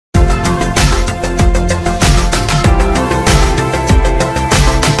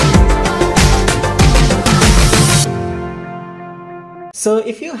So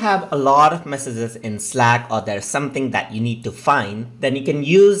if you have a lot of messages in Slack or there's something that you need to find, then you can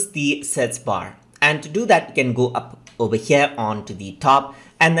use the search bar. And to do that, you can go up over here onto the top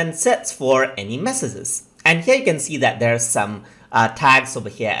and then search for any messages. And here you can see that there are some tags over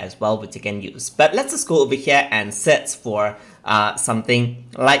here as well, which you can use. But let's just go over here and search for something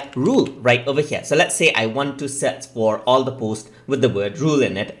like rule right over here. So let's say I want to search for all the posts with the word rule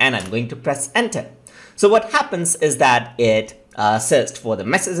in it, and I'm going to press enter. So what happens is that it searched for the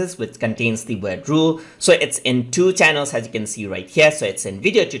messages which contains the word rule. So it's in two channels, as you can see right here. So it's in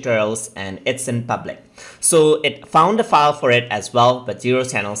video tutorials and it's in public. So it found a file for it as well, but 0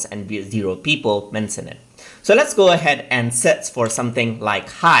 channels and 0 people mention it. So let's go ahead and search for something like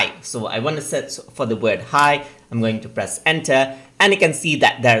hi. So I want to search for the word hi. I'm going to press enter, and you can see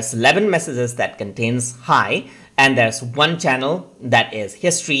that there's 11 messages that contains hi, and there's one channel that is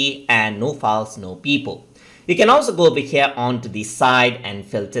history and no files, no people. You can also go over here onto the side and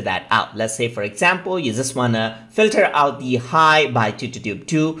filter that out. Let's say, for example, you just want to filter out the hi by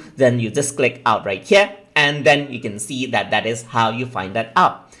TutorTube2, then you just click out right here, and then you can see that that is how you find that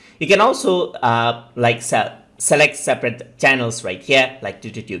out. You can also select separate channels right here, like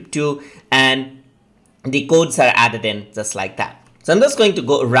TutorTube2, and the codes are added in just like that. So I'm just going to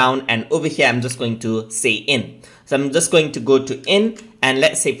go around, and over here I'm just going to say in. So I'm just going to go to in, and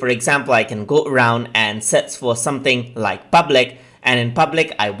let's say, for example, I can go around and search for something like public, and in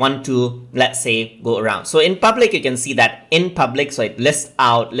public I want to, let's say, go around. So in public you can see that in public, so it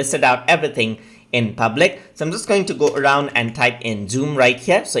listed out everything in public. So I'm just going to go around and type in Zoom right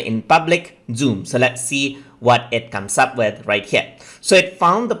here. So in public Zoom. So let's see what it comes up with right here. So it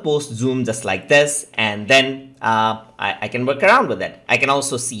found the post Zoom just like this, and then I can work around with it. I can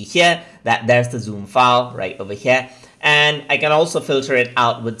also see here that there's the Zoom file right over here, and I can also filter it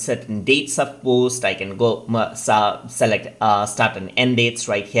out with certain dates of post. I can go select start and end dates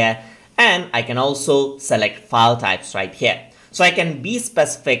right here, and I can also select file types right here. So I can be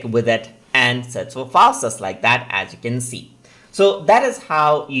specific with it and search for files just like that, as you can see. So that is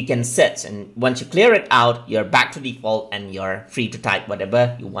how you can search, and once you clear it out, you're back to default and you're free to type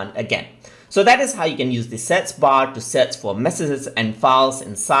whatever you want again. So that is how you can use the search bar to search for messages and files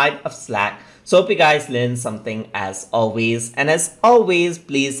inside of Slack. So hope you guys learned something as always, and as always,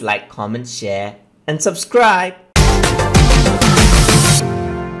 please like, comment, share, and subscribe.